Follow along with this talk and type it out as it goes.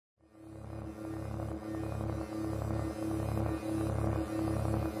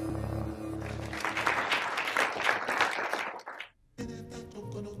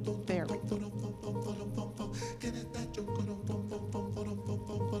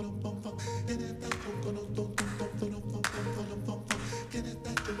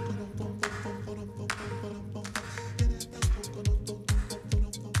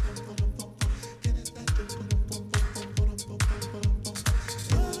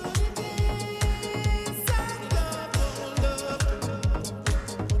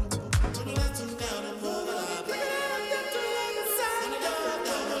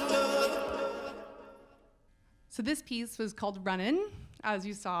this piece was called Runnin', as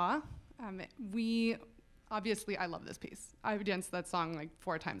you saw. Obviously, I love this piece. I've danced that song like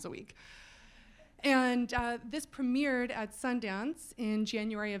 4 times a week. And this premiered at Sundance in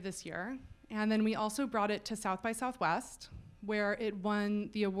January of this year. And then we also brought it to South by Southwest, where it won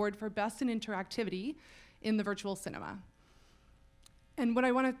the award for Best in Interactivity in the virtual cinema. And what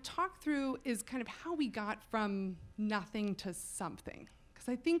I want to talk through is kind of how we got from nothing to something. Because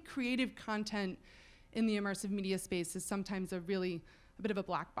I think creative content in the immersive media space is sometimes a bit of a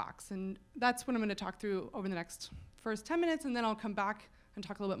black box. And that's what I'm going to talk through over the next first 10 minutes, and then I'll come back and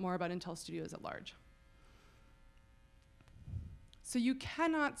talk a little bit more about Intel Studios at large. So you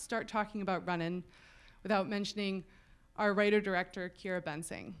cannot start talking about Runnin' without mentioning our writer-director, Kira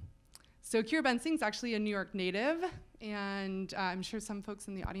Bensing. So Kira Bensing is actually a New York native, and I'm sure some folks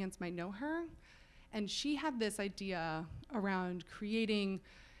in the audience might know her. And she had this idea around creating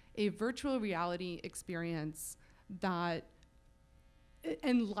a virtual reality experience that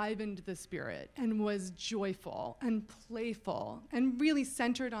enlivened the spirit and was joyful and playful and really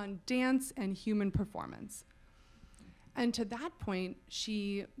centered on dance and human performance. And to that point,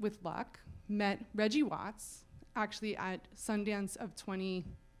 she, with luck, met Reggie Watts, actually at Sundance of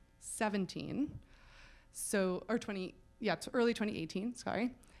 2017, early 2018,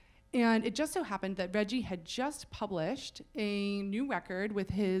 sorry. And it just so happened that Reggie had just published a new record with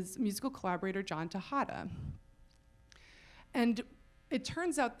his musical collaborator, John Tejada. And it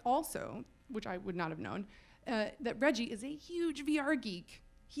turns out also, which I would not have known, that Reggie is a huge VR geek.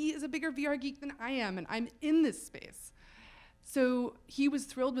 He is a bigger VR geek than I am, and I'm in this space. So he was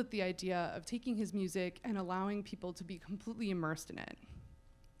thrilled with the idea of taking his music and allowing people to be completely immersed in it.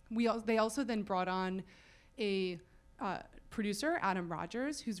 They also then brought on a producer, Adam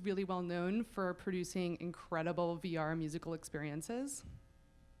Rogers, who's really well known for producing incredible VR musical experiences.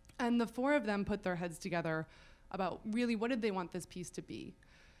 And the 4 of them put their heads together about really what did they want this piece to be.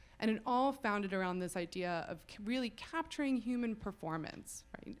 And it all founded around this idea of really capturing human performance,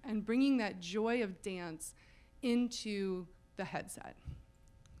 right? And bringing that joy of dance into the headset.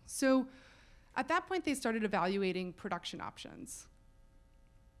 So at that point, they started evaluating production options.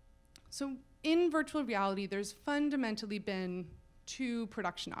 So in virtual reality, there's fundamentally been 2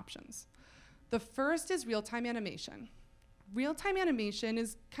 production options. The first is real-time animation. Real-time animation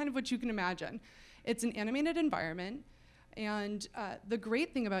is kind of what you can imagine. It's an animated environment, and the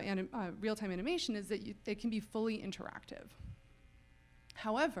great thing about real-time animation is that it can be fully interactive.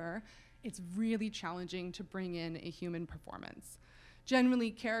 However, it's really challenging to bring in a human performance.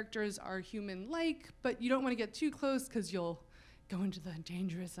 Generally, characters are human-like, but you don't want to get too close because you'll go into the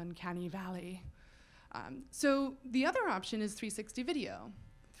dangerous, uncanny valley. So the other option is 360 video.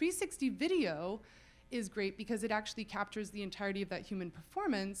 360 video is great because it actually captures the entirety of that human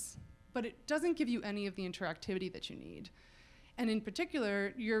performance, but it doesn't give you any of the interactivity that you need. And in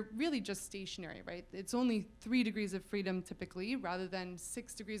particular, you're really just stationary, right? It's only 3 degrees of freedom typically, rather than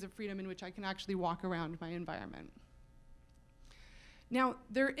 6 degrees of freedom in which I can actually walk around my environment. Now,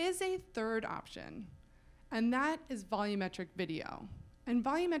 there is a third option, and that is volumetric video. And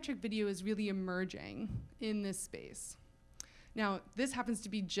volumetric video is really emerging in this space. Now, this happens to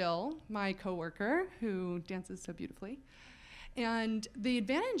be Jill, my coworker, who dances so beautifully. And the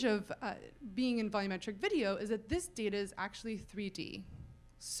advantage of being in volumetric video is that this data is actually 3D.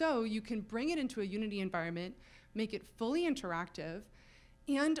 So you can bring it into a Unity environment, make it fully interactive,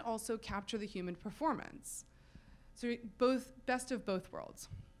 and also capture the human performance. So best of both worlds.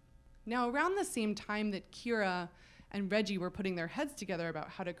 Now, around the same time that Kira and Reggie were putting their heads together about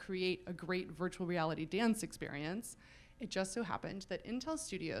how to create a great virtual reality dance experience, it just so happened that Intel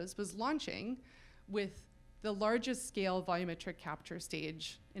Studios was launching with the largest scale volumetric capture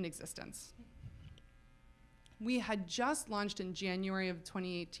stage in existence. We had just launched in January of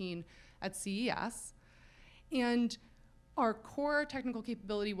 2018 at CES, and our core technical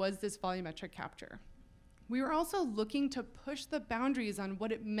capability was this volumetric capture. We were also looking to push the boundaries on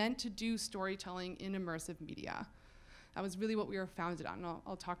what it meant to do storytelling in immersive media. That was really what we were founded on, and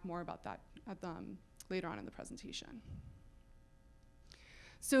I'll talk more about that later on in the presentation.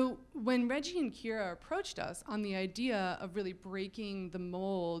 So when Reggie and Kira approached us on the idea of really breaking the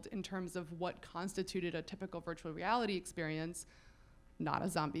mold in terms of what constituted a typical virtual reality experience, not a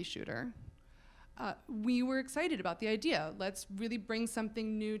zombie shooter, we were excited about the idea. Let's really bring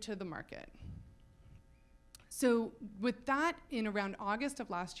something new to the market. So with that, in around August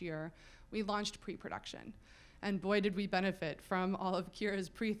of last year, we launched pre-production. And boy, did we benefit from all of Kira's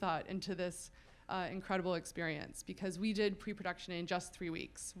pre-thought into this incredible experience, because we did pre-production in just 3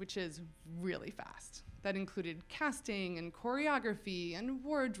 weeks, which is really fast. That included casting and choreography and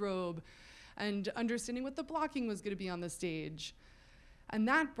wardrobe and understanding what the blocking was going to be on the stage. And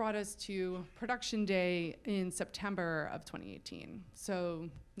that brought us to production day in September of 2018, so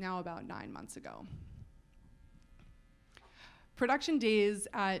now about 9 months ago. Production days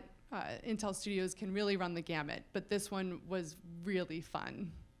at Intel Studios can really run the gamut, but this one was really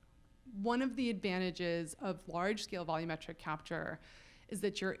fun. One of the advantages of large-scale volumetric capture is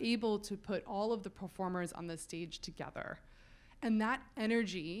that you're able to put all of the performers on the stage together. And that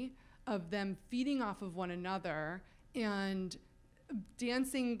energy of them feeding off of one another and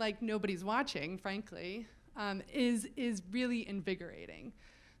dancing like nobody's watching, frankly, is really invigorating.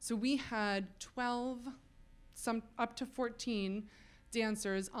 So we had 12, up to 14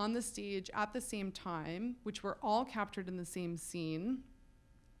 dancers on the stage at the same time, which were all captured in the same scene.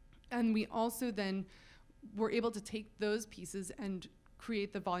 And we also then were able to take those pieces and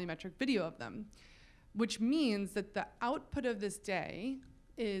create the volumetric video of them, which means that the output of this day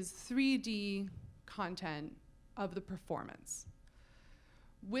is 3D content of the performance.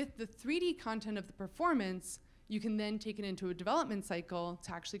 With the 3D content of the performance, you can then take it into a development cycle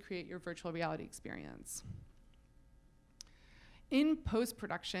to actually create your virtual reality experience. In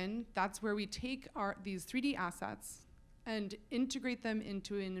post-production, that's where we take these 3D assets and integrate them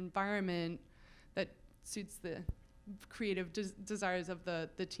into an environment that suits the creative desires of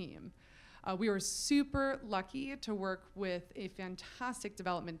the team. We were super lucky to work with a fantastic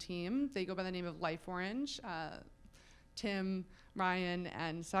development team. They go by the name of Life Orange, Tim, Ryan,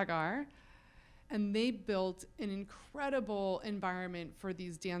 and Sagar. And they built an incredible environment for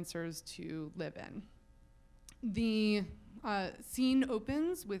these dancers to live in. The scene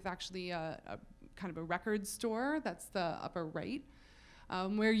opens with actually a kind of a record store, that's the upper right,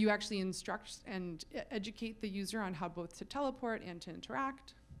 where you actually instruct and educate the user on how both to teleport and to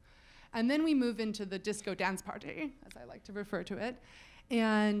interact. And then we move into the disco dance party, as I like to refer to it.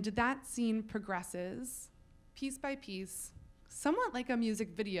 And that scene progresses piece by piece, somewhat like a music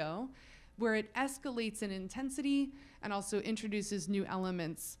video, where it escalates in intensity and also introduces new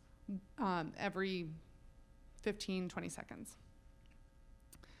elements every 15, 20 seconds.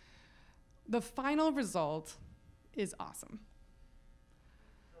 The final result is awesome.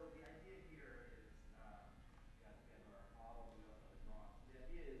 So the idea here is, we have our model, we also have a drawing. So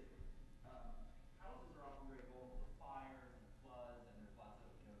the idea is, houses are often very vulnerable to fires and floods, and there's lots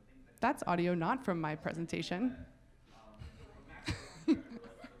of things that. That's audio not from my presentation.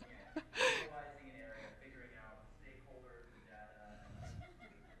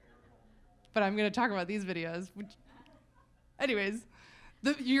 But I'm going to talk about these videos. Anyways,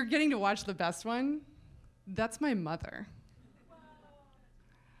 you're getting to watch the best one. That's my mother.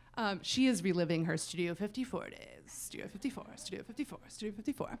 She is reliving her Studio 54 days. Studio 54, Studio 54, Studio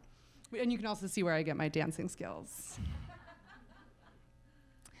 54. And you can also see where I get my dancing skills.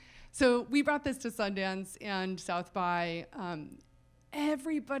 So we brought this to Sundance and South by.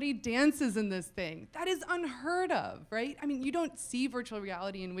 Everybody dances in this thing. That is unheard of, right? I mean, you don't see virtual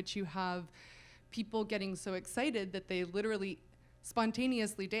reality in which you have people getting so excited that they literally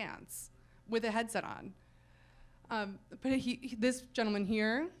spontaneously dance with a headset on. But this gentleman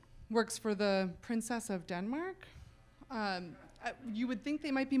here works for the Princess of Denmark. You would think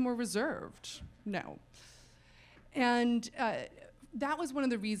they might be more reserved. No. And that was one of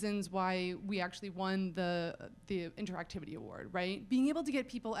the reasons why we actually won the Interactivity Award, right? Being able to get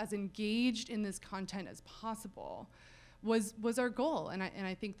people as engaged in this content as possible was our goal. And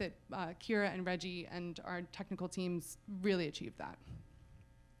I think that Kira and Reggie and our technical teams really achieved that.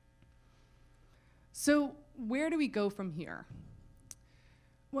 So where do we go from here?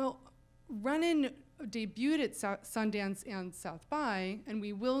 Well, Run-In debuted at Sundance and South by, and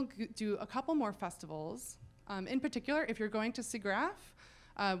we will do a couple more festivals. In particular, if you're going to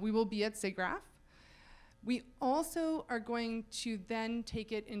SIGGRAPH, we will be at SIGGRAPH. We also are going to then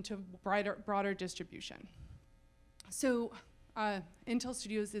take it into broader distribution. So Intel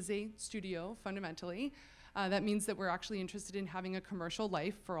Studios is a studio, fundamentally. That means that we're actually interested in having a commercial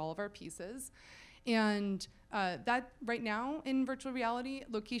life for all of our pieces. And that right now in virtual reality,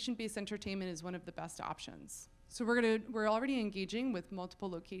 location-based entertainment is one of the best options. So we're already engaging with multiple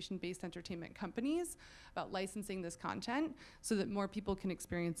location-based entertainment companies about licensing this content so that more people can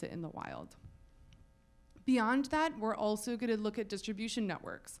experience it in the wild. Beyond that, we're also going to look at distribution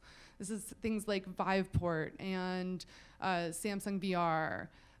networks. This is things like Viveport and Samsung VR.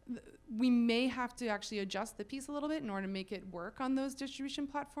 We may have to actually adjust the piece a little bit in order to make it work on those distribution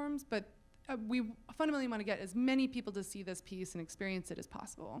platforms, but we fundamentally want to get as many people to see this piece and experience it as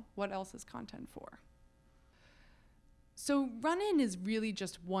possible. What else is content for? So Run-In is really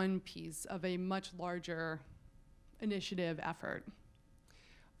just one piece of a much larger initiative effort.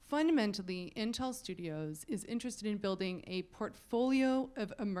 fundamentally, Intel Studios is interested in building a portfolio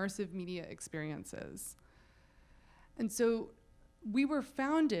of immersive media experiences. And so we were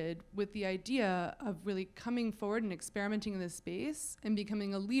founded with the idea of really coming forward and experimenting in this space and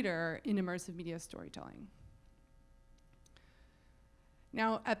becoming a leader in immersive media storytelling.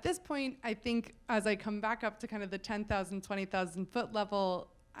 Now, at this point, I think as I come back up to kind of the 10,000, 20,000 foot level,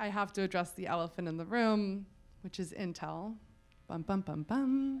 I have to address the elephant in the room, which is Intel. Bum, bum, bum,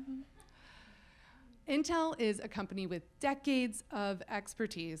 bum. Intel is a company with decades of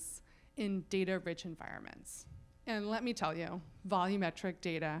expertise in data-rich environments. And let me tell you, volumetric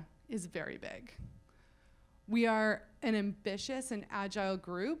data is very big. We are an ambitious and agile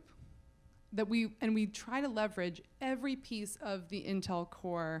group that we try to leverage every piece of the Intel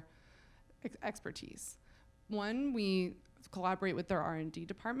core expertise. One, we collaborate with their R&D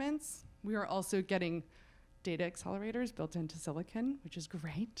departments. We are also getting data accelerators built into silicon, which is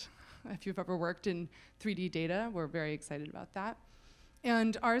great. If you've ever worked in 3D data, we're very excited about that.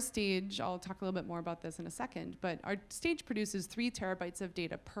 And our stage, I'll talk a little bit more about this in a second, but our stage produces 3 terabytes of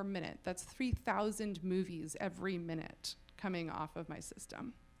data per minute. That's 3,000 movies every minute coming off of my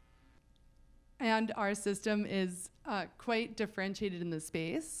system. And our system is quite differentiated in the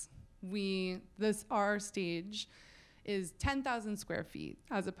space. Our stage is 10,000 square feet,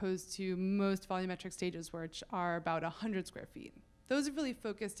 as opposed to most volumetric stages, which are about 100 square feet. Those are really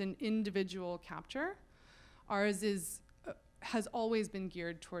focused in individual capture. Ours has always been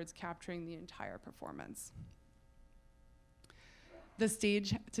geared towards capturing the entire performance. The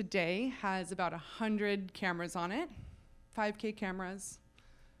stage today has about 100 cameras on it, 5K cameras.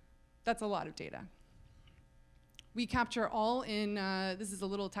 That's a lot of data. We capture all in, this is a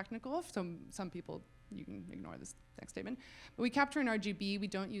little technical, so some people, you can ignore this next statement, but we capture in RGB, we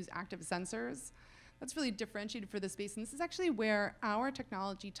don't use active sensors. That's really differentiated for this space, and this is actually where our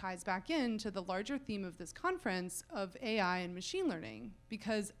technology ties back into the larger theme of this conference of AI and machine learning,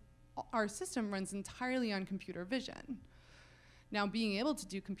 because our system runs entirely on computer vision. Now, being able to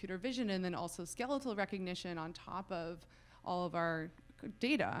do computer vision and then also skeletal recognition on top of all of our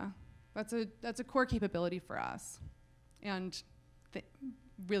data, that's a core capability for us, and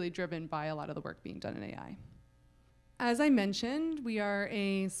really driven by a lot of the work being done in AI. As I mentioned, we are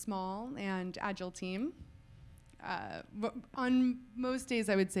a small and agile team. On most days,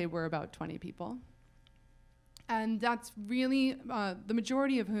 I would say we're about 20 people. And that's really, the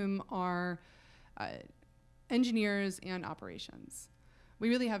majority of whom are engineers and operations. We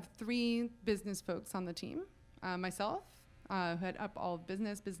really have 3 business folks on the team. Myself, who head up all of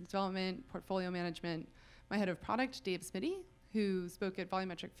business development, portfolio management. My head of product, Dave Smitty, who spoke at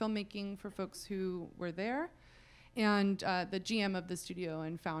Volumetric Filmmaking for folks who were there. And the GM of the studio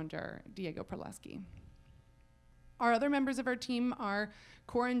and founder, Diego Perleski. Our other members of our team are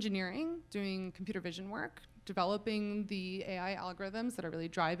core engineering, doing computer vision work, developing the AI algorithms that are really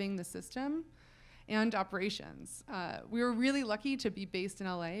driving the system, and operations. We were really lucky to be based in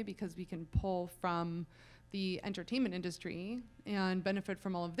LA because we can pull from the entertainment industry and benefit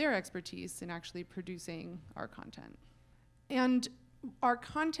from all of their expertise in actually producing our content. And our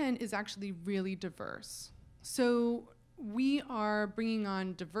content is actually really diverse. So we are bringing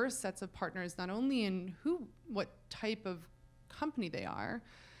on diverse sets of partners, not only in what type of company they are,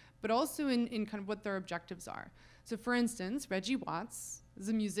 but also in kind of what their objectives are. So for instance, Reggie Watts is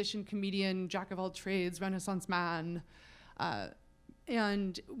a musician, comedian, jack of all trades, Renaissance man.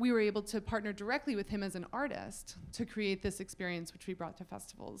 And we were able to partner directly with him as an artist to create this experience, which we brought to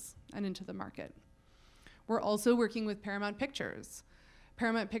festivals and into the market. We're also working with Paramount Pictures.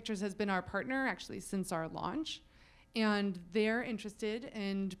 Paramount Pictures has been our partner actually since our launch, and they're interested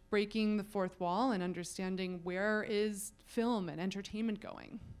in breaking the fourth wall and understanding where is film and entertainment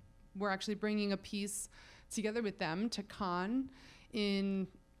going. We're actually bringing a piece together with them to Cannes in,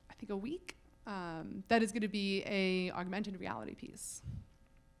 I think, a week. That is going to be a augmented reality piece.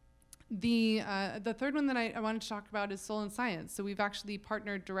 The third one that I wanted to talk about is Soul and Science. So we've actually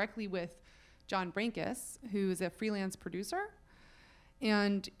partnered directly with John Brankus, who is a freelance producer.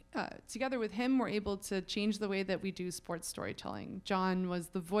 And together with him, we're able to change the way that we do sports storytelling. John was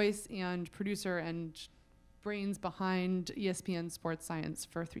the voice and producer and brains behind ESPN Sports Science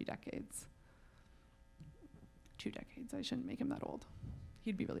for 3 decades. 2 decades, I shouldn't make him that old.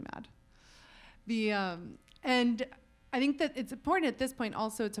 He'd be really mad. And I think that it's important at this point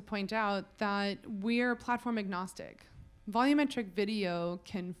also to point out that we're platform agnostic. Volumetric video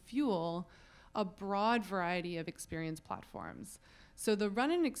can fuel a broad variety of experience platforms. So the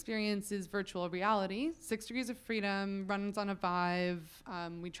run-in experience is virtual reality, 6 degrees of freedom, runs on a Vive.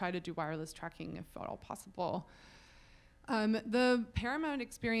 We try to do wireless tracking if at all possible. The Paramount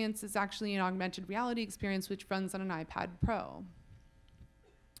experience is actually an augmented reality experience which runs on an iPad Pro.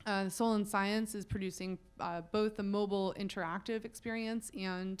 Soul and Science is producing both a mobile interactive experience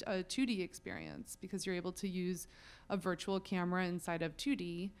and a 2D experience, because you're able to use a virtual camera inside of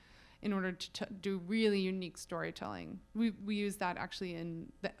 2D in order to do really unique storytelling. We use that actually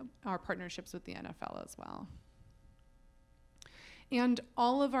in our partnerships with the NFL as well. And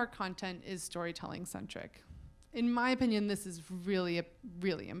all of our content is storytelling centric. In my opinion, this is really,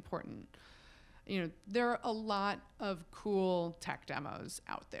 really important. You know, there are a lot of cool tech demos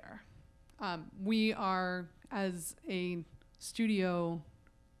out there. We are, as a studio,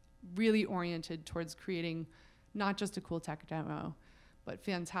 really oriented towards creating not just a cool tech demo, but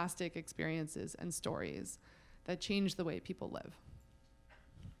fantastic experiences and stories that change the way people live.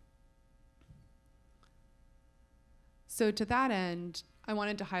 So to that end, I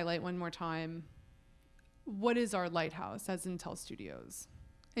wanted to highlight one more time, what is our lighthouse as Intel Studios?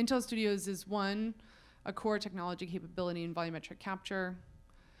 Intel Studios is a core technology capability in volumetric capture,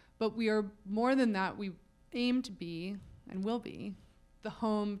 but we are more than that. We aim to be, and will be, the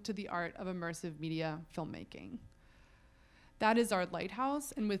home to the art of immersive media filmmaking. That is our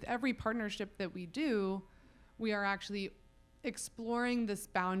lighthouse, and with every partnership that we do, we are actually exploring this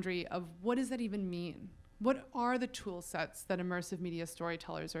boundary of what does that even mean? What are the tool sets that immersive media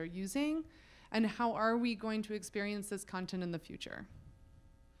storytellers are using, and how are we going to experience this content in the future?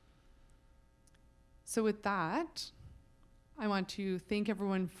 So with that, I want to thank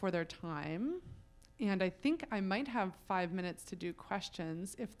everyone for their time. And I think I might have 5 minutes to do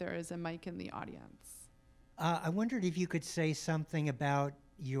questions if there is a mic in the audience. I wondered if you could say something about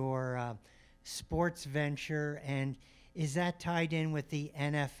your sports venture, and is that tied in with the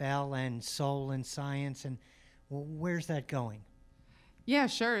NFL and Soul and Science, and where's that going? Yeah,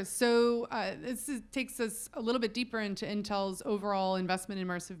 sure. So takes us a little bit deeper into Intel's overall investment in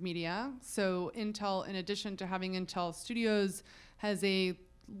immersive media. So Intel, in addition to having Intel Studios, has a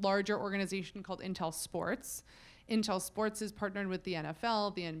larger organization called Intel Sports. Intel Sports is partnered with the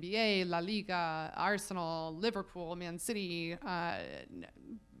NFL, the NBA, La Liga, Arsenal, Liverpool, Man City.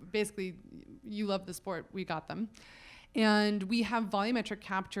 Basically, you love the sport, we got them. And we have volumetric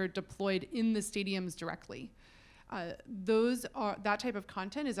capture deployed in the stadiums directly. That type of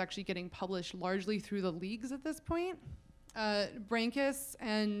content is actually getting published largely through the leagues at this point. Brankus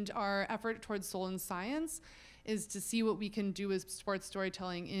and our effort towards Soul and Science is to see what we can do with sports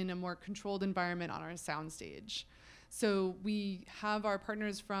storytelling in a more controlled environment on our soundstage. So we have our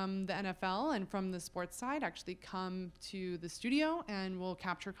partners from the NFL and from the sports side actually come to the studio, and we'll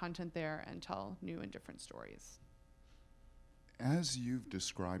capture content there and tell new and different stories. As you've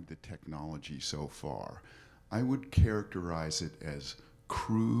described the technology so far, I would characterize it as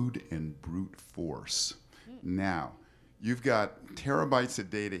crude and brute force. Now, you've got terabytes of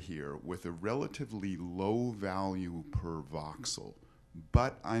data here with a relatively low value per voxel,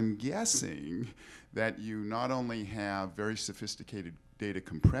 but I'm guessing that you not only have very sophisticated data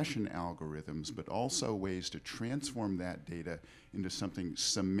compression algorithms, but also ways to transform that data into something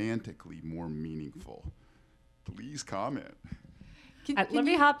semantically more meaningful. Please comment. Let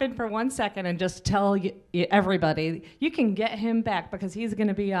me hop in for 1 second and just tell everybody, you can get him back because he's going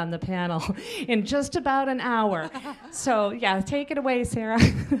to be on the panel in just about an hour. So yeah, take it away, Sarah.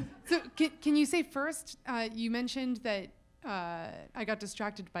 So can you say first, you mentioned that I got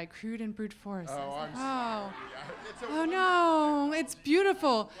distracted by crude and brute force. Oh, I'm sorry. Oh no, it's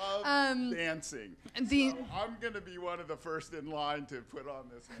beautiful. Dancing. So I'm going to be one of the first in line to put on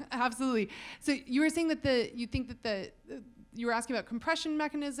this one. Absolutely. So you were saying that you think that you were asking about compression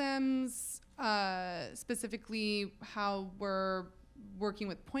mechanisms, specifically how we're working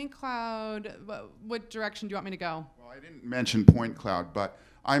with point cloud. What direction do you want me to go? Well, I didn't mention point cloud, but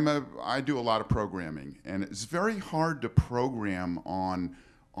I do a lot of programming, and it's very hard to program on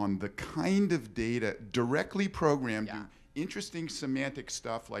the kind of data directly programmed. Yeah. Interesting semantic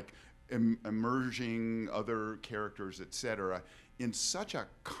stuff like emerging other characters, etc., in such a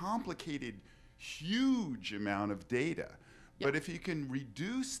complicated, huge amount of data. Yep. But if you can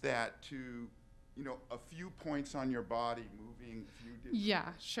reduce that to, a few points on your body moving a few different, yeah,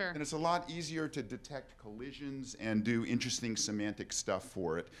 sure. and it's a lot easier to detect collisions and do interesting semantic stuff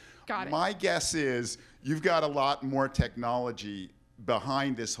for it. Got it. My guess is you've got a lot more technology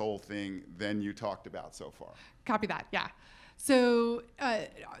behind this whole thing than you talked about so far. Copy that, yeah. So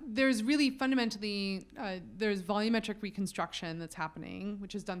there's really fundamentally, there's volumetric reconstruction that's happening,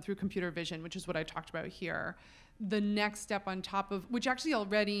 which is done through computer vision, which is what I talked about here. The next step on top of, which actually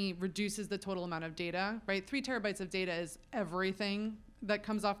already reduces the total amount of data, right? 3 terabytes of data is everything that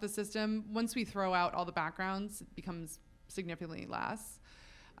comes off the system. Once we throw out all the backgrounds, it becomes significantly less,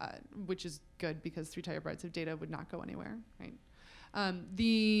 which is good because 3 terabytes of data would not go anywhere, right?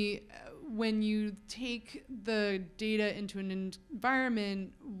 When you take the data into an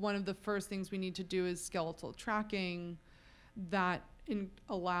environment, one of the first things we need to do is skeletal tracking. That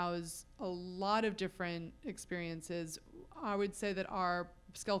allows a lot of different experiences. I would say that our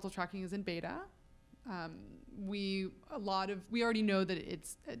skeletal tracking is in beta. We already know that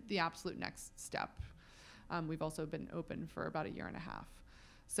it's the absolute next step. We've also been open for about 1.5 years.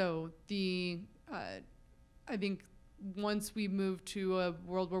 So I think once we move to a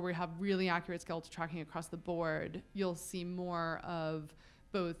world where we have really accurate skeletal tracking across the board, you'll see more of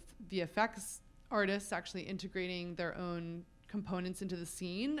both VFX artists actually integrating their own components into the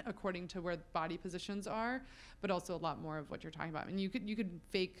scene according to where body positions are, but also a lot more of what you're talking about. And you could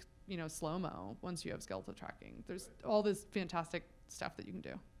fake, slow-mo once you have skeletal tracking. There's all this fantastic stuff that you can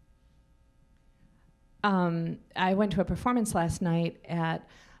do. I went to a performance last night at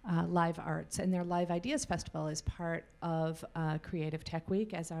Live Arts, and their Live Ideas Festival is part of Creative Tech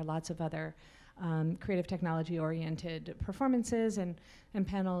Week, as are lots of other creative technology-oriented performances and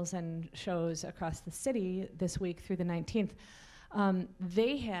panels and shows across the city this week through the 19th.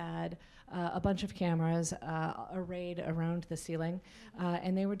 They had a bunch of cameras arrayed around the ceiling,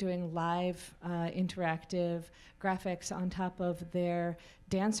 and they were doing live interactive graphics on top of their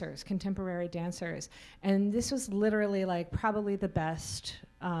dancers, contemporary dancers. And this was literally like probably the best,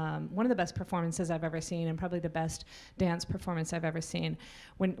 one of the best performances I've ever seen, and probably the best dance performance I've ever seen.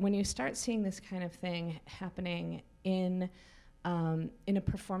 When you start seeing this kind of thing happening in a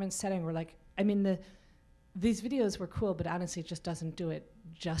performance setting, where these videos were cool, but honestly, it just doesn't do it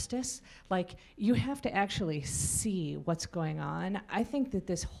justice. Like, you have to actually see what's going on. I think that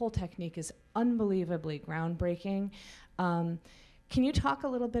this whole technique is unbelievably groundbreaking. Can you talk a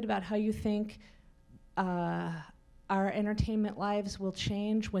little bit about how you think our entertainment lives will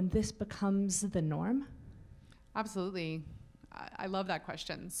change when this becomes the norm? Absolutely. I love that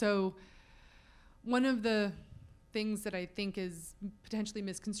question. So one of the things that I think is potentially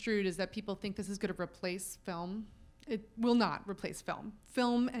misconstrued is that people think this is going to replace film. It will not replace film.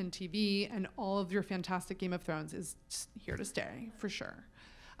 Film and TV and all of your fantastic Game of Thrones is here to stay, for sure.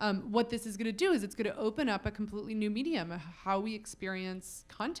 What this is going to do is it's going to open up a completely new medium, how we experience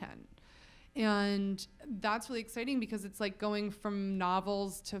content. And that's really exciting because it's like going from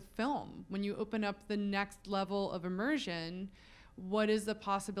novels to film. When you open up the next level of immersion, what is the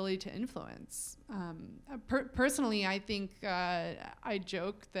possibility to influence? Personally, I think I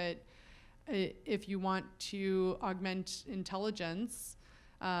joke that if you want to augment intelligence,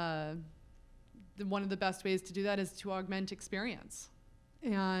 one of the best ways to do that is to augment experience.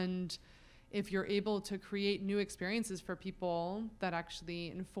 And if you're able to create new experiences for people that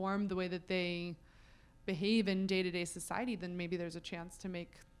actually inform the way that they behave in day-to-day society, then maybe there's a chance to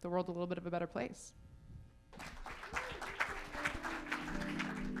make the world a little bit of a better place.